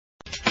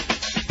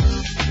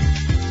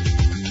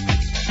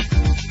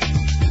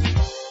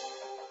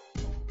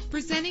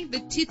Presenting the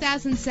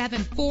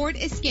 2007 Ford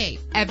Escape.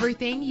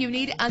 Everything you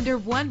need under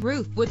one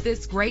roof with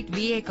this great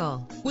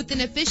vehicle. With an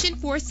efficient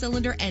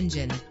 4-cylinder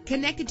engine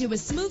connected to a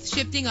smooth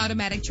shifting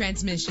automatic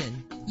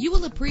transmission, you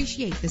will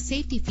appreciate the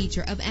safety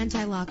feature of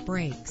anti-lock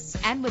brakes.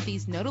 And with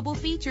these notable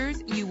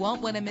features, you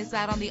won't want to miss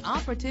out on the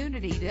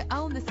opportunity to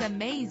own this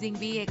amazing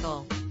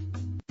vehicle.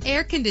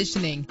 Air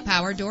conditioning,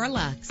 power door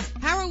locks,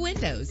 power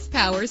windows,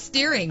 power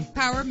steering,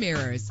 power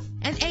mirrors,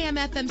 an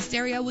AM/FM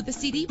stereo with a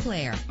CD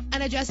player,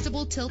 an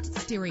adjustable tilt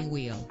steering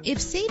wheel. If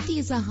safety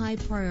is a high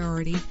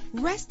priority,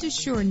 rest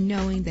assured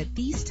knowing that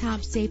these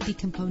top safety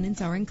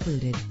components are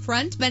included.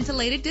 Front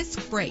ventilated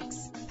disc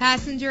brakes,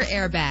 passenger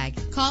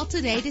airbag. Call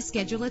today to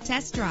schedule a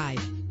test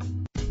drive.